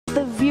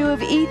view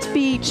of Eat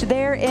Beach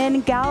there in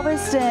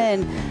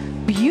Galveston.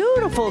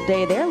 Beautiful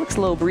day there. Looks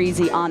a little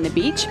breezy on the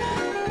beach.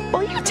 Well,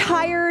 are you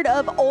tired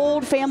of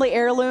old family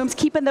heirlooms,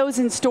 keeping those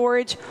in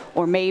storage?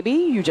 Or maybe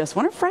you just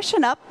want to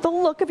freshen up the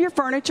look of your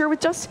furniture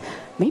with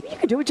maybe you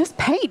can do it just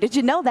paint. Did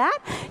you know that?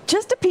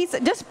 Just a piece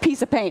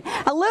of paint.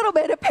 A little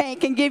bit of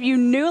paint can give you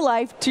new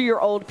life to your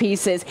old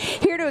pieces.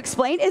 Here to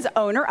explain is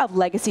owner of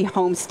Legacy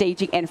Home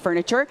Staging and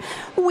Furniture.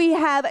 We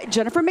have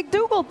Jennifer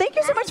McDougall. Thank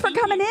you so much for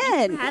coming in.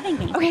 Thanks for having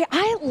me. Okay,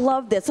 I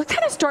love this. Let's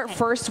kind of start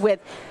first with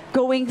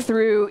going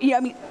through,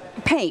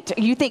 paint.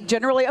 You think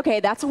generally, okay,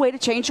 that's a way to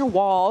change your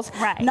walls.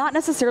 Right. Not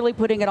necessarily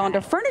putting it onto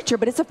furniture,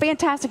 but it's a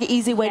fantastic,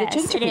 easy way to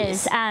change your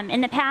piece. It is.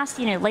 In the past,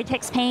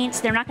 latex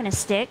paints, they're not going to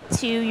stick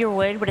to your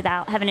wood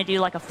without having to do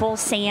like a full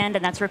sand,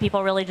 and that's where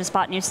people really just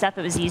bought new stuff.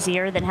 It was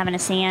easier than having to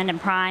sand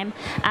and prime.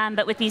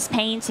 But with these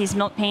paints, these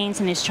milk paints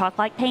and these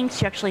chalk-like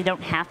paints, you actually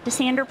don't have to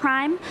sand or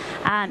prime.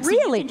 So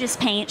really? you can just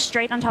paint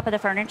straight on top of the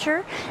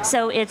furniture.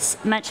 So it's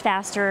much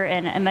faster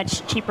and a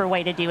much cheaper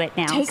way to do it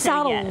now. Takes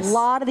out a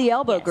lot of the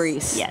elbow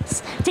grease.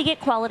 Yes. To get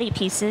quality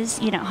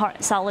pieces,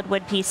 solid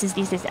wood pieces,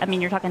 these days,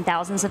 you're talking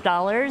thousands of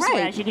dollars, right.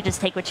 Whereas you could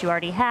just take what you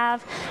already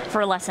have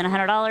for less than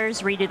 $100,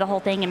 redo the whole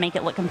thing, and make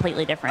it look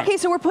completely different. Okay,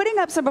 so we're putting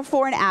up some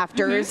before and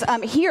afters.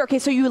 Here, okay,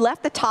 so you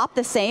left the top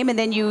the same, and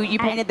then you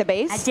painted the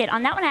base? I did.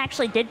 On that one, I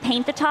actually did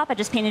paint the top. I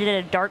just painted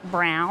it a dark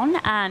brown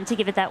to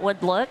give it that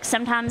wood look.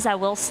 Sometimes I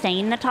will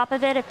stain the top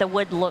of it if the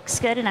wood looks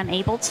good and I'm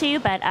able to,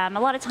 but a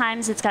lot of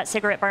times it's got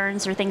cigarette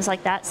burns or things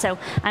like that, so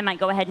I might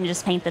go ahead and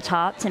just paint the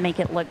top to make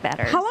it look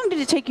better. How long did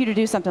it take you to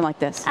do something like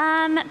this?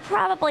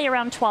 Probably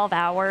around 12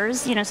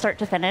 hours, start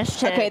to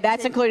finish. Okay,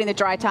 that's including the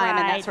dry time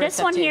and that sort of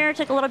stuff. This one here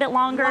took a little bit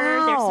longer.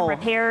 Wow. There's some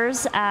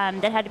repairs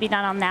that had to be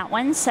done on that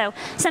one. So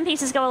some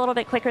pieces go a little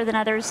bit quicker than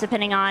others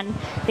depending on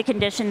the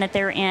condition that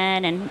they're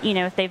in and,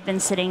 if they've been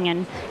sitting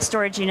in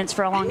storage units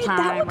for a long time.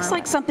 That looks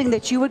like something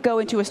that you would go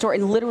into a store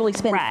and literally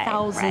spend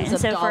thousands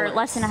of dollars. So for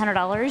less than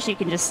 $100, you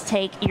can just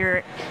take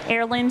your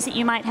heirlooms that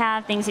you might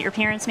have, things that your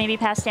parents maybe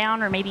passed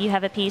down, or maybe you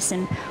have a piece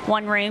in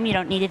one room, you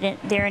don't need it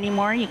there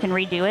anymore, you can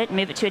redo it and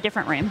move it to a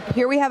different room.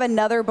 Here we have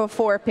another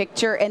before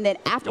picture, and then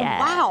after.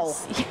 Yes. Wow.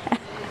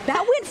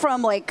 That went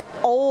from like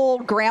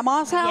old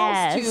grandma's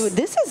house to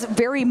this is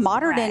very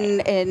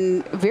modern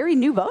and very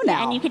nouveau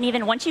now. And you can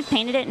even, once you've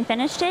painted it and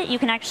finished it, you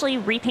can actually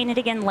repaint it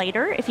again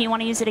later if you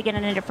want to use it again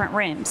in a different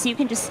room. So you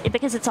can just,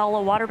 because it's all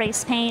a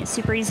water-based paint,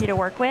 super easy to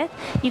work with,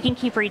 you can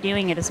keep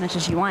redoing it as much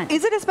as you want.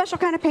 Is it a special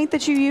kind of paint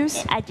that you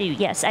use? I do,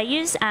 yes. I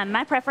use,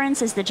 my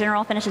preference is the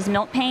General Finishes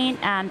milk paint.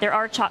 There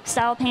are chalk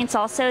style paints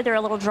also. They're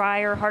a little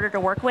drier, harder to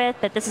work with,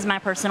 but this is my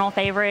personal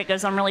favorite. It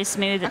goes on really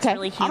smooth. It's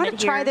really humid. I'm going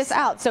to try this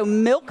out. So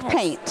milk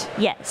paint.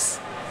 Yes.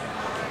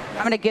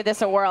 I'm going to give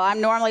this a whirl.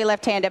 I'm normally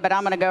left-handed, but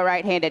I'm going to go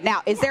right-handed.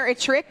 Now, is there a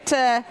trick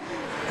to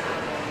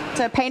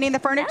painting the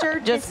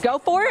furniture? No, just go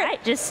for it?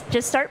 Right,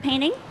 just start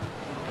painting.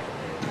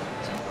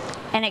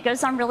 And it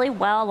goes on really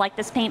well, like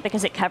this paint,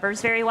 because it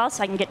covers very well,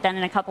 so I can get done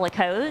in a couple of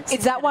coats.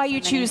 Is that why you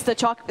choose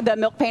the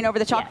milk paint over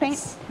the chalk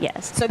paint?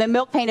 Yes. So the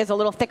milk paint is a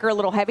little thicker, a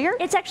little heavier?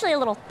 It's actually a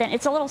little thin.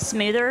 It's a little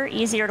smoother,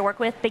 easier to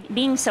work with.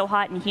 Being so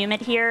hot and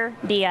humid here,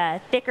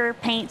 the thicker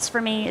paints for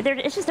me,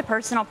 it's just a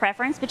personal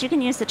preference, but you can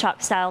use the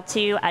chalk style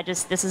too.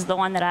 This is the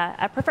one that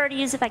I prefer to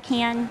use if I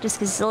can, just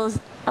because it's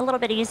a little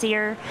bit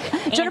easier.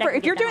 Jennifer,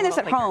 if you're doing this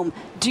at home,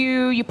 do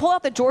you pull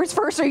out the drawers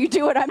first, or you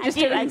do it? I'm just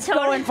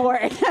going for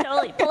it.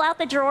 Totally. Pull out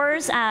the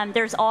drawers.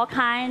 There's all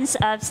kinds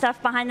of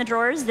stuff behind the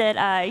drawers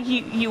that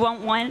you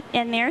won't want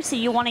in there, so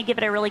you want to give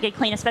it a really good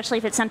clean, especially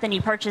if it's something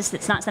you purchased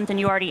that's not something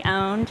you already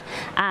owned.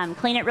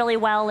 Clean it really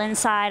well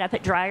inside. I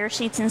put dryer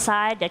sheets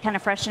inside to kind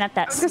of freshen up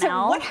that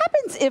smell. What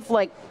happens if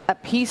like a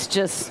piece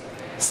just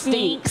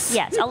stinks?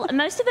 Yes,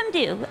 most of them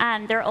do.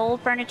 They're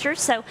old furniture,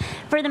 so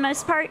for the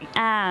most part,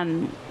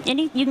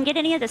 you can get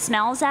any of the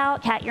smells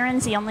out. Cat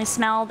urine's the only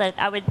smell that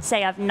I would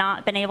say I've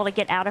not been able to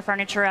get out of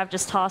furniture. I've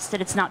just tossed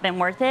it. It's not been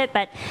worth it,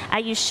 but I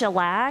use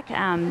shellac.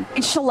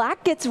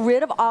 Shellac gets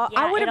rid of all.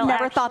 I would have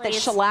never thought that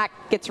shellac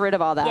gets rid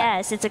of all that.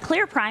 Yes, it's a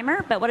clear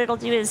primer, but what it'll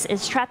do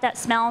is trap that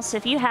smell. So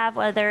if you have,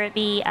 whether it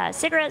be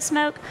cigarette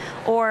smoke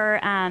or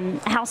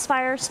house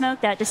fire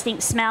smoke, that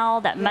distinct smell,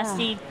 that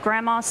musty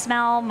grandma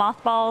smell,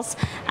 mothballs,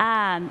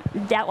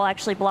 that will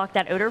actually block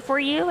that odor for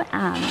you.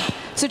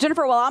 So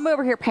Jennifer, while I'm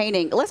over here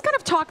painting, let's kind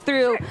of talk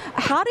through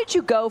how did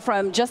you go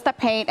from just the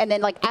paint and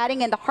then like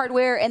adding in the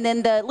hardware and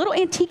then the little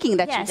antiquing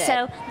that you did?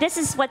 So this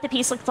is what the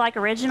piece looked like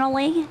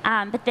originally,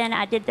 but then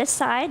I did this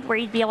side where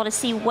you'd be able to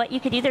see what you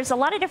could do. There's a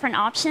lot of different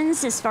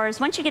options as far as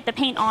once you get the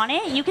paint on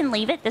it, you can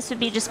leave it. This would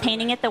be just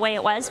painting it the way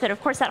it was, but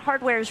of course that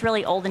hardware is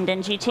really old and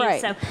dingy too.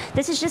 Right. So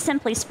this is just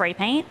simply spray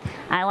paint.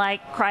 I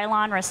like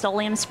Krylon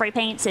Rust-Oleum spray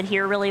paints,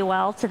 adhere really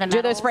well to the metals.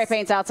 Do those spray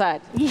paints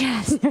outside?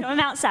 Yes, do them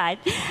outside.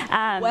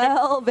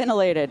 Well ventilated.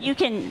 insulated. You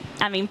can,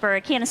 I mean, for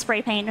a can of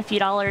spray paint, a few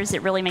dollars,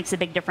 it really makes a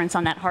big difference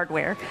on that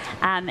hardware.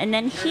 And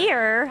then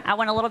here, I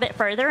went a little bit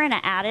further and I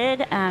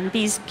added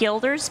these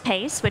Gilder's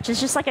paste, which is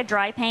just like a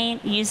dry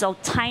paint. You use a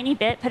tiny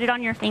bit, put it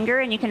on your finger,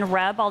 and you can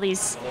rub all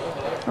these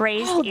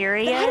raised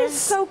areas. That is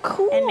so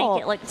cool. And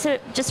make it look, so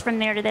just from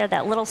there to there,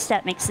 that little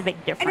step makes a big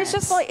difference. And it's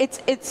just like,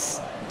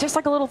 it's just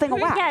like a little thing of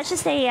wax. Yeah, it's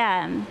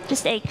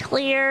just a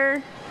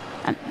clear,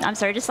 I'm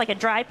sorry, just like a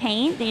dry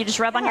paint that you just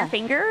rub on your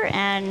finger,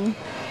 and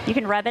you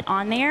can rub it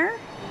on there.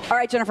 All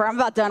right, Jennifer, I'm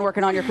about done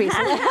working on your pieces.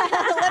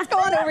 Let's go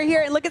on over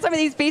here and look at some of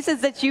these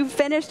pieces that you've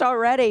finished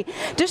already,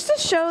 just to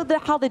show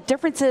how the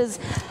differences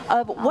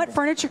of what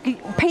furniture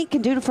paint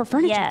can do for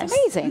furniture. Yes.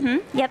 It's amazing.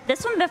 Mm-hmm. Yep,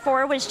 this one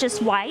before was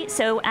just white,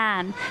 so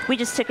we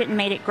just took it and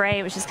made it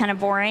gray, which is kind of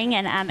boring.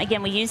 And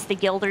again, we used the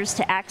Gilders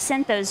to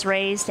accent those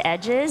raised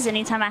edges.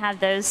 Anytime I have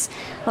those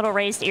little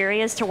raised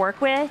areas to work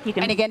with, you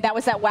can. And again, that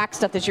was that wax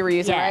stuff that you were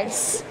using,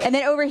 yes. right? And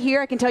then over here,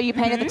 I can tell you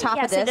painted the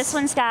top of this. So this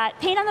one's got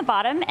paint on the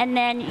bottom, and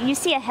then you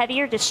see a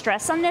heavier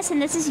distress on this,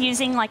 and this is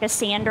using like a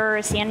sander or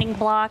a sanding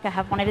block. I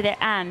have one over there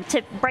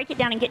to break it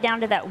down and get down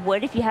to that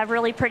wood. If you have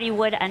really pretty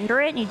wood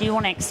under it and you do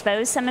want to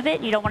expose some of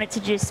it, you don't want it to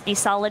just be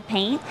solid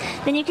paint,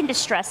 then you can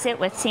distress it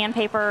with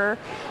sandpaper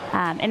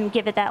and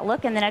give it that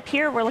look. And then up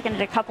here, we're looking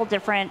at a couple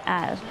different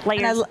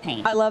layers of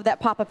paint. I love that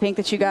pop of pink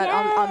that you got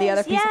on the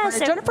other piece of furniture.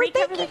 So Jennifer,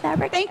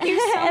 thank you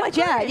so much.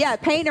 Yeah,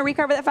 paint and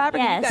recover that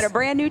fabric. Yes. And you've got a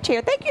brand new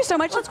chair. Thank you so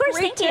much. Well, of course,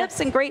 great tips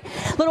and great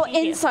little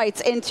insights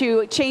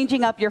into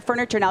changing up your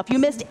furniture. Now, if you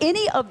missed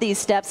any of these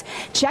steps,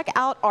 check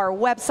out our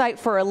website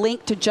for a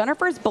link to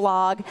Jennifer's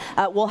blog.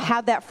 We'll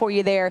have that for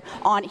you there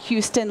on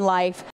Houston Life.